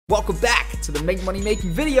Welcome back to the Make Money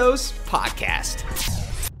Making Videos podcast.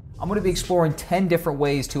 I'm going to be exploring 10 different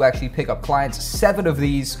ways to actually pick up clients. 7 of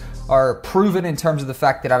these are proven in terms of the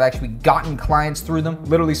fact that I've actually gotten clients through them.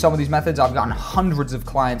 Literally, some of these methods, I've gotten hundreds of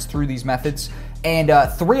clients through these methods. And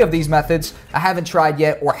 3 of these methods I haven't tried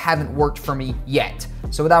yet or haven't worked for me yet.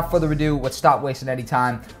 So without further ado, let's stop wasting any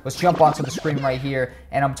time. Let's jump onto the screen right here.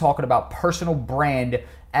 And I'm talking about personal brand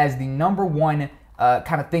as the number one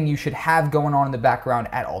kind of thing you should have going on in the background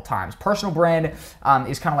at all times. Personal brand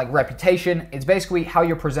is kind of like reputation. It's basically how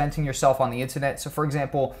you're presenting yourself on the internet. So for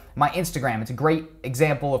example, my Instagram, it's a great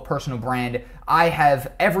example of personal brand. I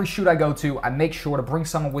have every shoot I go to, I make sure to bring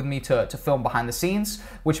someone with me to film behind the scenes,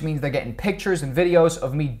 which means they're getting pictures and videos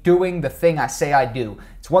of me doing the thing I say I do.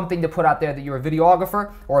 It's one thing to put out there that you're a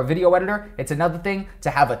videographer or a video editor. It's another thing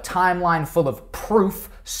to have a timeline full of proof,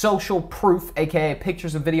 social proof, aka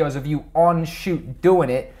pictures and videos of you on shoot doing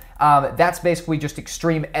it. That's basically just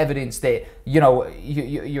extreme evidence that, you're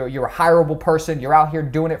a hireable person. You're out here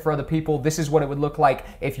doing it for other people. This is what it would look like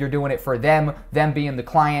if you're doing it for them being the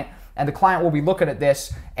client. And the client will be looking at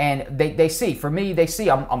this and they see, for me, they see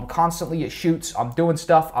I'm constantly at shoots. I'm doing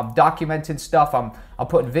stuff. I'm documenting stuff. I'm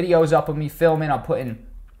putting videos up of me filming. I'm putting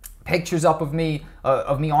pictures up of me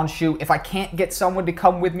on shoot. If I can't get someone to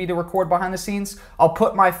come with me to record behind the scenes, I'll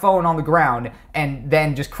put my phone on the ground and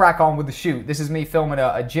then just crack on with the shoot. This is me filming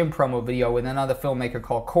a gym promo video with another filmmaker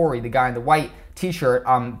called Corey, the guy in the white t-shirt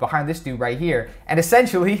behind this dude right here. And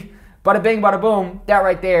essentially, bada bing, bada boom, that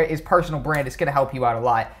right there is personal brand. It's gonna help you out a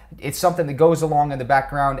lot. It's something that goes along in the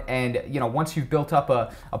background, and once you've built up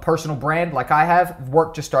a personal brand like I have,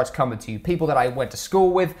 work just starts coming to you. People that I went to school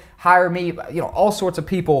with hire me, all sorts of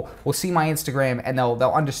people will see my Instagram and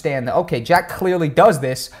they'll understand that, okay, Jack clearly does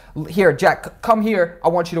this. Here, Jack, come here. I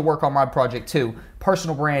want you to work on my project too.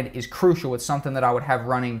 Personal brand is crucial. It's something that I would have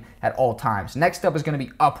running at all times. Next up is gonna be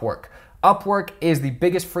Upwork. Upwork is the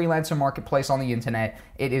biggest freelancer marketplace on the internet.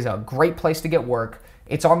 It is a great place to get work.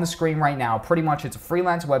 It's on the screen right now. Pretty much it's a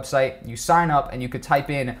freelance website. You sign up and you could type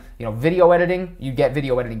in, video editing, you get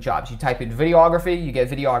video editing jobs. You type in videography, you get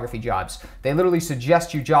videography jobs. They literally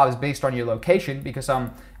suggest you jobs based on your location because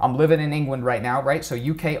I'm living in England right now, right? So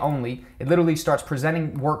UK only. It literally starts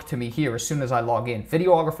presenting work to me here as soon as I log in.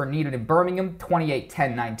 Videographer needed in Birmingham,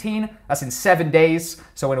 28/10/19. That's in 7 days.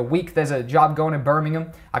 So in a week, there's a job going in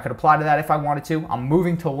Birmingham. I could apply to that if I wanted to. I'm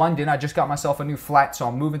moving to London. I just got myself a new flat, so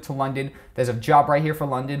I'm moving to London. There's a job right here for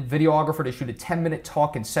London. Videographer to shoot a 10-minute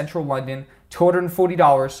talk in central London.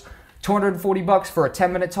 $240. $240 for a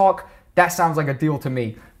 10-minute talk. That sounds like a deal to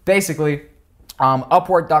me. Basically,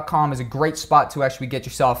 Upwork.com is a great spot to actually get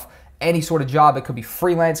yourself any sort of job. It could be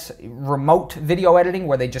freelance, remote video editing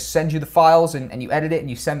where they just send you the files and you edit it and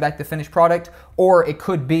you send back the finished product. Or it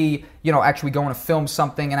could be, actually going to film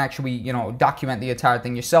something and actually, document the entire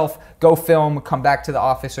thing yourself. Go film, come back to the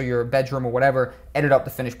office or your bedroom or whatever, edit up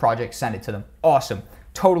the finished project, send it to them. Awesome.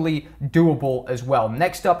 Totally doable as well.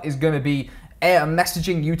 Next up is going to be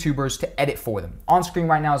messaging YouTubers to edit for them. On screen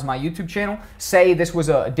right now is my YouTube channel. Say this was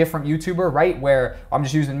a different YouTuber, right? Where I'm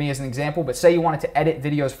just using me as an example, but say you wanted to edit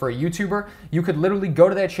videos for a YouTuber, you could literally go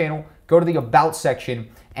to their channel, go to the About section,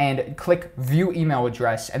 and click View Email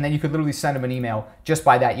Address, and then you could literally send them an email just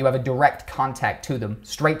by that. You have a direct contact to them,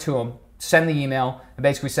 straight to them. Send the email and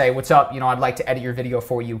basically say, what's up, I'd like to edit your video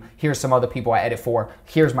for you. Here's some other people I edit for.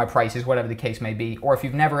 Here's my prices, whatever the case may be. Or if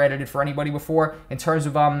you've never edited for anybody before, in terms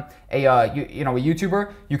of a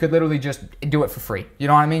YouTuber, you could literally just do it for free. You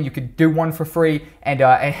know what I mean? You could do one for free and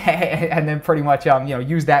then pretty much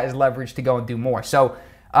use that as leverage to go and do more. So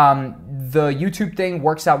the YouTube thing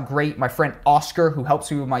works out great. My friend Oscar, who helps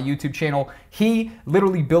me with my YouTube channel, he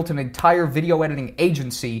literally built an entire video editing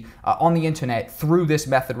agency on the internet through this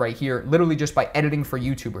method right here, literally just by editing for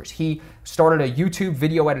YouTubers. He started a YouTube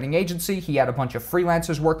video editing agency. He had a bunch of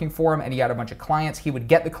freelancers working for him and he had a bunch of clients. He would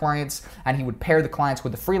get the clients and he would pair the clients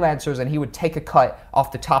with the freelancers and he would take a cut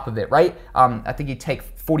off the top of it, right? I think he'd take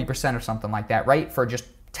 40% or something like that, right? For just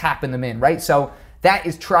tapping them in, right? So that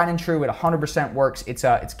is tried and true. It 100% works.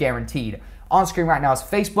 It's guaranteed. On screen right now is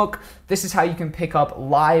Facebook. This is how you can pick up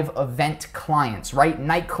live event clients, right?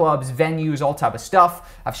 Nightclubs, venues, all type of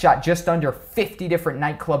stuff. I've shot just under 50 different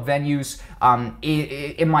nightclub venues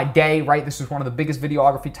in my day, right? This is one of the biggest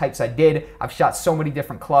videography types I did. I've shot so many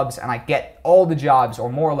different clubs and I get all the jobs,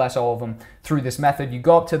 or more or less all of them, through this method. You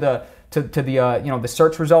go up to the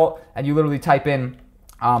search result and you literally type in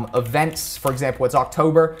events. For example, it's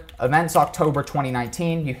October, events October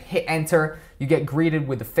 2019. You hit enter, you get greeted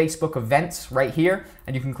with the Facebook events right here,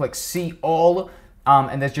 and you can click see all,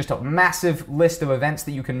 and there's just a massive list of events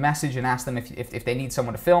that you can message and ask them if they need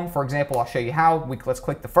someone to film. For example, I'll show you how. Let's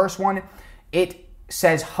click the first one. It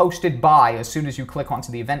says hosted by as soon as you click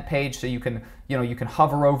onto the event page, so you can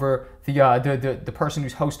hover over the person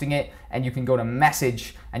who's hosting it, and you can go to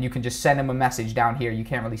message, and you can just send them a message down here. You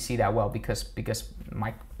can't really see that well because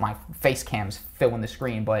my face cam's filling the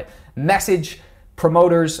screen, but message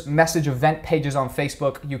promoters, message event pages on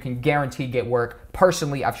Facebook. You can guarantee get work.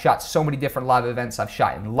 Personally, I've shot so many different live events. I've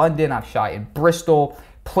shot in London, I've shot in Bristol,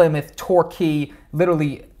 Plymouth, Torquay,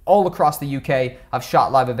 literally all across the UK. I've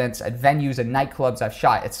shot live events at venues and nightclubs. I've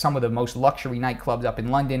shot at some of the most luxury nightclubs up in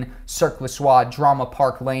London, Cirque du Soleil, Drama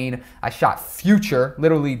Park Lane. I shot Future,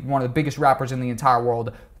 literally one of the biggest rappers in the entire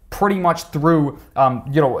world, pretty much through,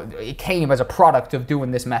 it came as a product of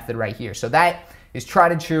doing this method right here. So that is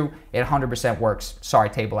tried and true. It 100% works. Sorry,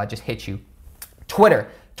 table, I just hit you.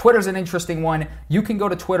 Twitter's an interesting one. You can go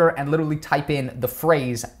to Twitter and literally type in the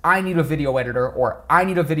phrase, I need a video editor or I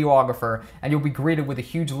need a videographer, and you'll be greeted with a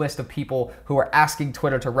huge list of people who are asking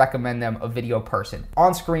Twitter to recommend them a video person.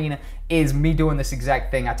 On screen is me doing this exact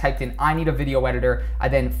thing. I typed in, I need a video editor. I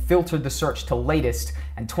then filtered the search to latest,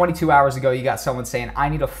 and 22 hours ago, you got someone saying, I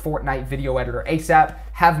need a Fortnite video editor ASAP,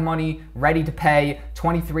 have money, ready to pay.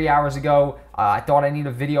 23 hours ago, I thought I need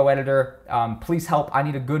a video editor. Please help, I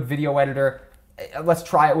need a good video editor. Let's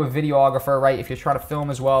try it with videographer, right? If you're trying to film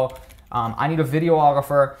as well. I need a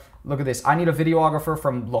videographer. Look at this. I need a videographer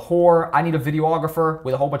from Lahore. I need a videographer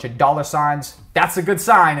with a whole bunch of dollar signs. That's a good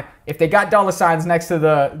sign. If they got dollar signs next to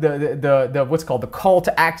the what's called the call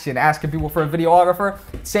to action, asking people for a videographer,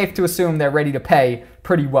 it's safe to assume they're ready to pay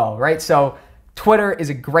pretty well, right? So Twitter is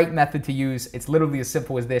a great method to use. It's literally as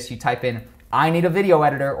simple as this. You type in, I need a video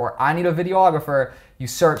editor or I need a videographer. You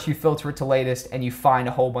search, you filter it to latest, and you find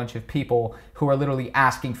a whole bunch of people who are literally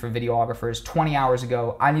asking for videographers. 20 hours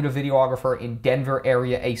ago, I need a videographer in Denver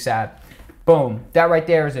area ASAP. Boom. That right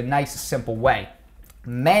there is a nice, simple way.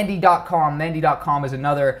 Mandy.com. Mandy.com is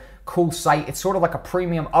another cool site. It's sort of like a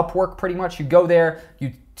premium Upwork pretty much. You go there,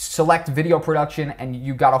 you select video production, and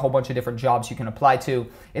you got a whole bunch of different jobs you can apply to.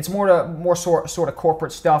 It's more sort of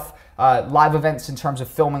corporate stuff, live events in terms of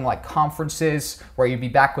filming like conferences where you'd be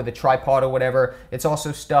back with a tripod or whatever. It's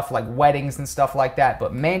also stuff like weddings and stuff like that.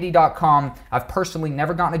 But Mandy.com, I've personally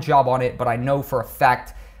never gotten a job on it, but I know for a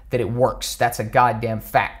fact that it works. That's a goddamn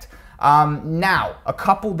fact. Now, a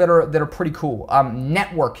couple that are pretty cool.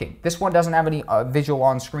 Networking. This one doesn't have any visual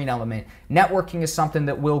on-screen element. Networking is something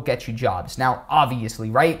that will get you jobs. Now, obviously,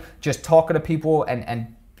 right? Just talking to people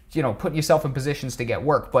and putting yourself in positions to get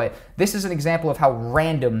work. But this is an example of how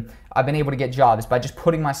random I've been able to get jobs by just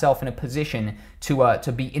putting myself in a position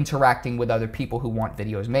to be interacting with other people who want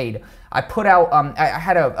videos made. I put out, I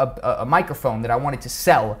had a microphone that I wanted to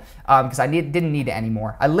sell because I didn't need it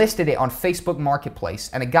anymore. I listed it on Facebook Marketplace,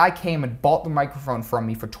 and a guy came and bought the microphone from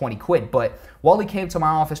me for 20 quid. But while he came to my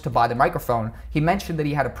office to buy the microphone, he mentioned that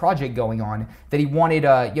he had a project going on that he wanted,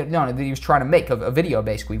 that he was trying to make a video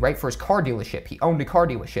basically, right, for his car dealership. He owned a car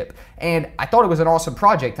dealership, and I thought it was an awesome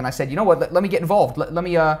project, and I said, you know what, let me get involved. Let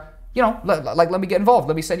me get involved.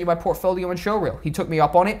 Let me send you my portfolio and showreel. He took me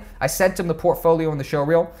up on it. I sent him the portfolio and the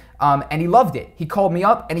showreel, and he loved it. He called me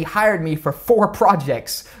up and he hired me for 4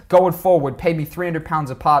 projects going forward, paid me £300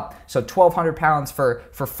 a pop, so £1,200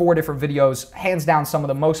 for 4 different videos. Hands down, some of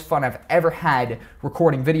the most fun I've ever had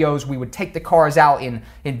recording videos. We would take the cars out in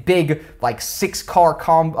big, like 6-car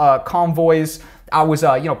convoys. I was,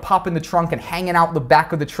 popping the trunk and hanging out the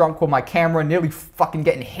back of the trunk with my camera, nearly fucking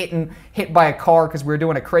getting hit by a car because we were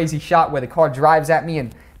doing a crazy shot where the car drives at me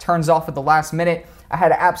and turns off at the last minute. I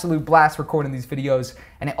had an absolute blast recording these videos,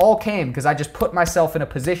 and it all came because I just put myself in a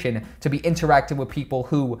position to be interacting with people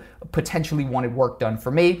who potentially wanted work done.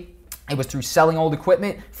 For me, it was through selling old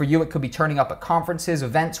equipment. For you, it could be turning up at conferences,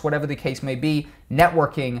 events, whatever the case may be,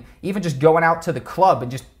 networking, even just going out to the club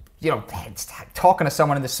and just talking to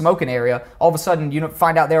someone in the smoking area. All of a sudden, you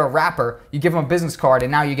find out they're a rapper. You give them a business card,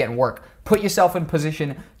 and now you're getting work. Put yourself in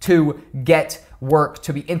position to get work,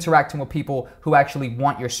 to be interacting with people who actually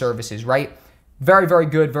want your services, right? Very, very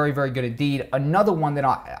good. Very, very good indeed. Another one that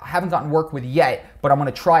I haven't gotten work with yet, but I'm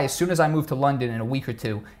going to try as soon as I move to London in a week or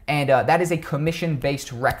two, and that is a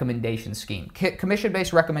commission-based recommendation scheme.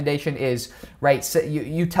 Commission-based recommendation is, right, so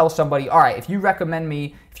you tell somebody, all right, if you recommend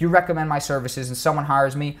my services and someone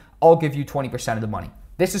hires me, I'll give you 20% of the money.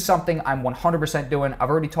 This is something I'm 100% doing.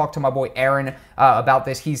 I've already talked to my boy Aaron about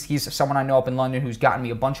this. He's someone I know up in London who's gotten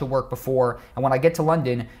me a bunch of work before. And when I get to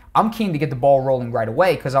London, I'm keen to get the ball rolling right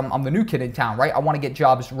away because I'm the new kid in town, right? I want to get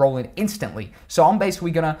jobs rolling instantly. So I'm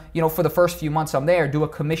basically going to, for the first few months I'm there, do a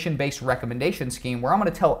commission-based recommendation scheme where I'm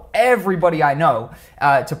going to tell everybody I know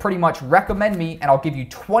to pretty much recommend me, and I'll give you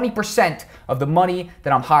 20% of the money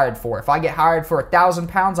that I'm hired for. If I get hired for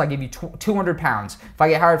 £1,000, I give you £200. If I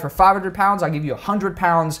get hired for £500, I give you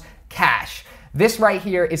 £100 cash. This right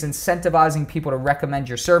here is incentivizing people to recommend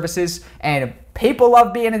your services, and people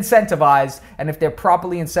love being incentivized, and if they're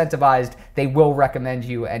properly incentivized, they will recommend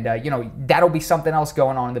you, and that'll be something else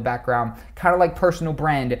going on in the background, kind of like personal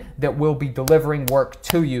brand that will be delivering work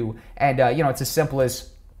to you, and it's as simple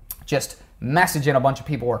as just messaging a bunch of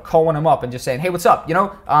people or calling them up and just saying, hey, what's up?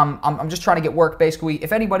 I'm just trying to get work. Basically,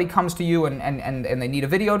 if anybody comes to you and they need a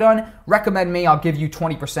video done, recommend me. I'll give you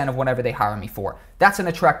 20% of whatever they hire me for. That's an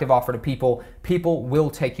attractive offer to people. People will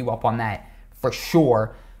take you up on that for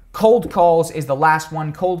sure. Cold calls is the last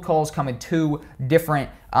one. Cold calls come in two different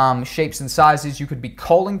shapes and sizes. You could be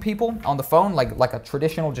calling people on the phone like a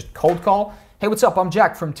traditional just cold call. Hey, what's up? I'm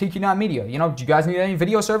Jack from TQ9 Media. Do you guys need any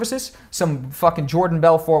video services? Some fucking Jordan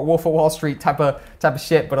Belfort, Wolf of Wall Street type of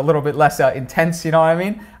shit, but a little bit less intense, you know what I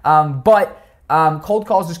mean? Cold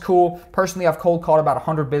calls is cool. Personally, I've cold called about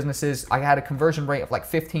 100 businesses. I had a conversion rate of like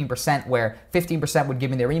 15%, where 15% would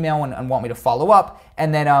give me their email and want me to follow up.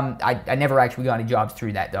 And then I never actually got any jobs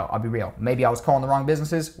through that, though. I'll be real. Maybe I was calling the wrong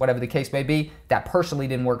businesses, whatever the case may be. That personally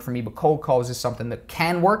didn't work for me, but cold calls is something that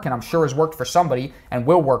can work, and I'm sure has worked for somebody and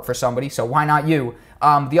will work for somebody, so why not you?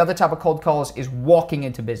 The other type of cold calls is walking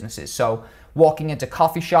into businesses. So walking into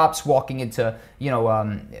coffee shops, walking into,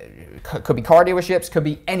 could be car dealerships, could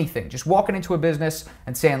be anything. Just walking into a business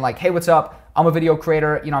and saying like, hey, what's up? I'm a video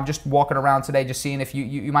creator. I'm just walking around today just seeing if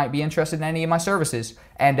you might be interested in any of my services.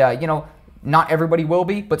 And, not everybody will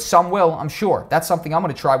be, but some will, I'm sure. That's something I'm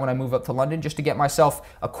going to try when I move up to London, just to get myself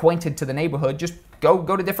acquainted to the neighborhood. Just go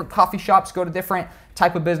to different coffee shops, go to different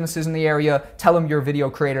type of businesses in the area. Tell them you're a video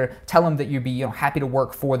creator. Tell them that you'd be happy to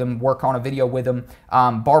work for them, work on a video with them.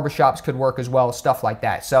 Barbershops could work as well, stuff like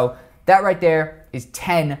that. So that right there is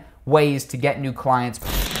 10 ways to get new clients.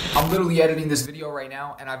 I'm literally editing this video right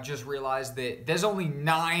now, and I've just realized that there's only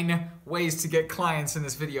 9 ways to get clients in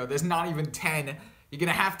this video. There's not even 10. You're going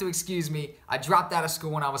to have to excuse me. I dropped out of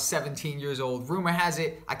school when I was 17 years old. Rumor has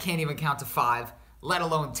it, I can't even count to 5, let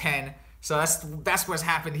alone 10. So that's what's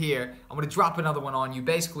happened here. I'm going to drop another one on you.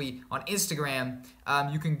 Basically, on Instagram,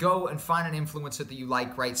 you can go and find an influencer that you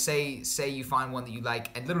like, right? Say you find one that you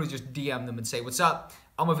like, and literally just DM them and say, what's up?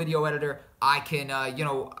 I'm a video editor. I can, I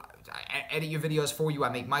edit your videos for you. I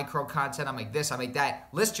make micro content. I make this. I make that.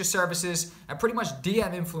 List your services and pretty much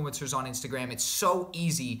DM influencers on Instagram. It's so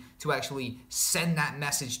easy to actually send that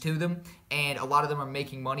message to them. And a lot of them are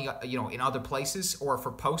making money, in other places or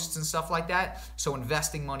for posts and stuff like that. So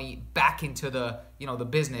investing money back into the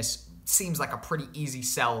business seems like a pretty easy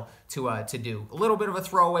sell to do. A little bit of a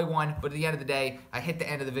throwaway one, but at the end of the day, I hit the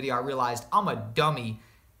end of the video. I realized I'm a dummy.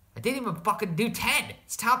 I didn't even fucking do 10.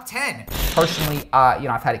 It's top 10. Personally,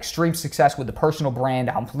 I've had extreme success with the personal brand.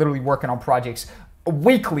 I'm literally working on projects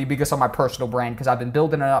weekly because of my personal brand, because I've been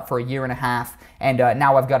building it up for a year and a half, and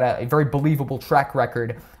now I've got a very believable track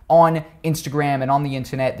record on Instagram and on the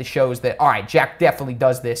internet that shows that, all right, Jack definitely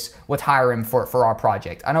does this. Let's hire him for our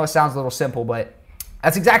project. I know it sounds a little simple, but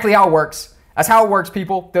that's exactly how it works. That's how it works,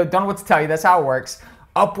 people. Don't know what to tell you. That's how it works.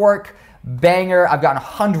 Upwork, banger. I've gotten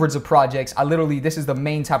hundreds of projects. This is the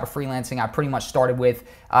main type of freelancing I pretty much started with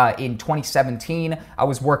in 2017. I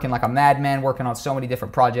was working like a madman, working on so many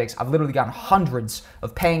different projects. I've literally gotten hundreds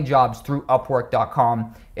of paying jobs through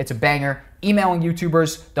Upwork.com. It's a banger. Emailing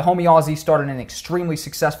YouTubers. The homie Aussie started an extremely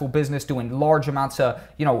successful business doing large amounts of,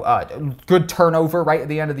 good turnover right at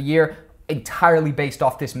the end of the year, entirely based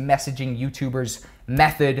off this messaging YouTubers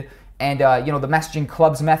method. And, the messaging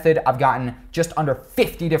clubs method, I've gotten just under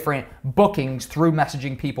 50 different bookings through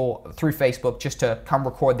messaging people through Facebook just to come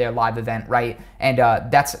record their live event, right? And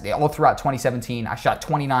that's all throughout 2017. I shot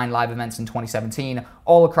 29 live events in 2017,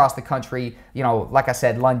 all across the country. Like I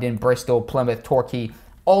said, London, Bristol, Plymouth, Torquay,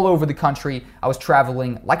 all over the country. I was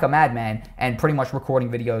traveling like a madman and pretty much recording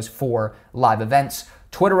videos for live events.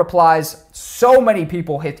 Twitter replies, so many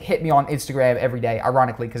people hit me on Instagram every day,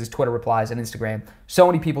 ironically, because it's Twitter replies and Instagram. So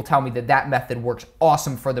many people tell me that method works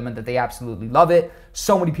awesome for them and that they absolutely love it.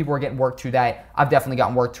 So many people are getting work through that. I've definitely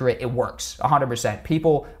gotten work through it. It works, 100%.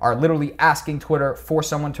 People are literally asking Twitter for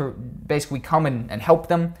someone to basically come and help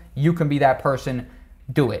them. You can be that person.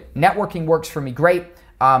 Do it. Networking works for me great.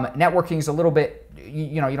 Networking is a little bit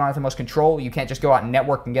you don't have the most control. You can't just go out and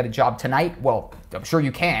network and get a job tonight. Well, I'm sure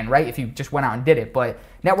you can, right? If you just went out and did it. But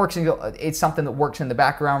networking, it's something that works in the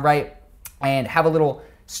background, right? And have a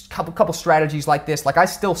couple strategies like this. Like I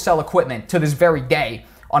still sell equipment to this very day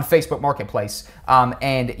on Facebook Marketplace.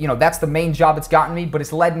 And that's the main job it's gotten me, but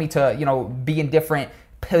it's led me to, be in different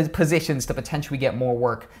positions to potentially get more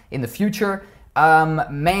work in the future.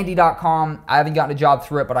 Mandy.com, I haven't gotten a job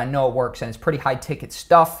through it, but I know it works and it's pretty high ticket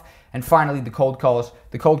stuff. And finally, the cold calls.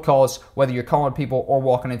 The cold calls, whether you're calling people or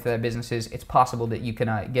walking into their businesses, it's possible that you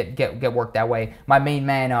can get work that way. My main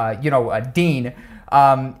man, Dean,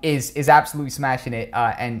 is absolutely smashing it,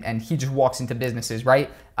 and he just walks into businesses, right?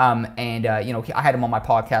 I had him on my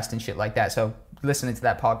podcast and shit like that. So listening to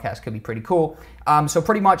that podcast could be pretty cool. So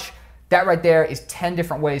pretty much that right there is 10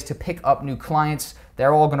 different ways to pick up new clients.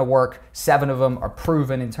 They're all going to work. 7 of them are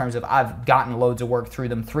proven in terms of I've gotten loads of work through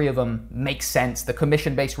them. 3 of them make sense. The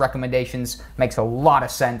commission-based recommendations makes a lot of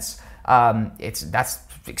sense. That's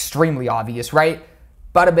extremely obvious, right?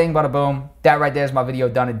 Bada bing, bada boom. That right there is my video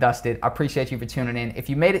done and dusted. I appreciate you for tuning in. If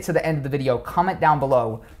you made it to the end of the video, comment down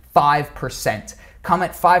below 5%.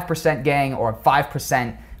 Comment 5%, gang, or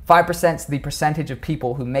 5%. 5% is the percentage of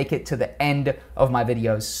people who make it to the end of my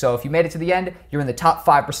videos. So if you made it to the end, you're in the top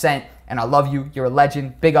 5%, and I love you. You're a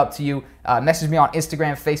legend. Big up to you. Message me on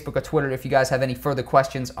Instagram, Facebook, or Twitter if you guys have any further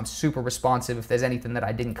questions. I'm super responsive. If there's anything that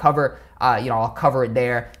I didn't cover, I'll cover it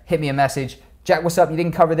there. Hit me a message. Jack, what's up? You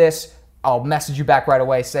didn't cover this. I'll message you back right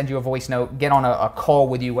away, send you a voice note, get on a call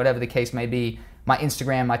with you, whatever the case may be. My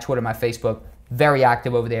Instagram, my Twitter, my Facebook, very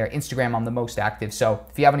active over there. Instagram, I'm the most active. So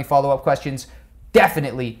if you have any follow-up questions,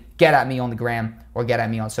 definitely get at me on the gram or get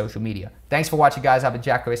at me on social media. Thanks for watching, guys. I've been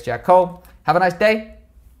Jack Cole. Have a nice day.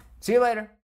 See you later.